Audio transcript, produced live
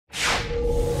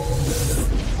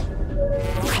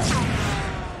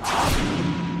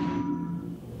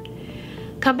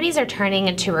Companies are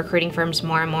turning to recruiting firms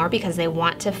more and more because they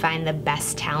want to find the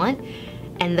best talent,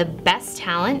 and the best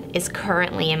talent is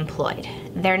currently employed.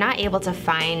 They're not able to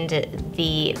find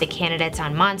the candidates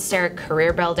on Monster,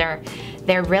 Career Builder.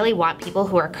 They really want people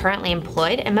who are currently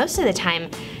employed, and most of the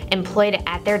time employed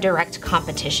at their direct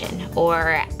competition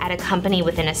or at a company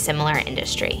within a similar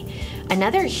industry.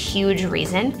 Another huge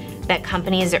reason that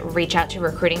companies reach out to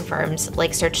recruiting firms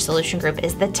like Search Solution Group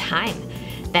is the time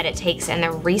that it takes and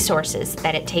the resources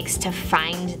that it takes to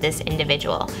find this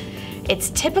individual. It's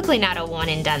typically not a one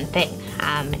and done thing.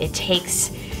 It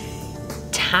takes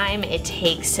time, it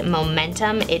takes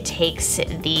momentum, it takes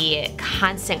the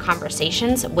constant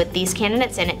conversations with these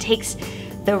candidates, and it takes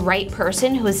the right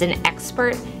person who is an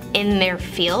expert in their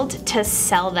field to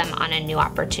sell them on a new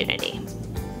opportunity.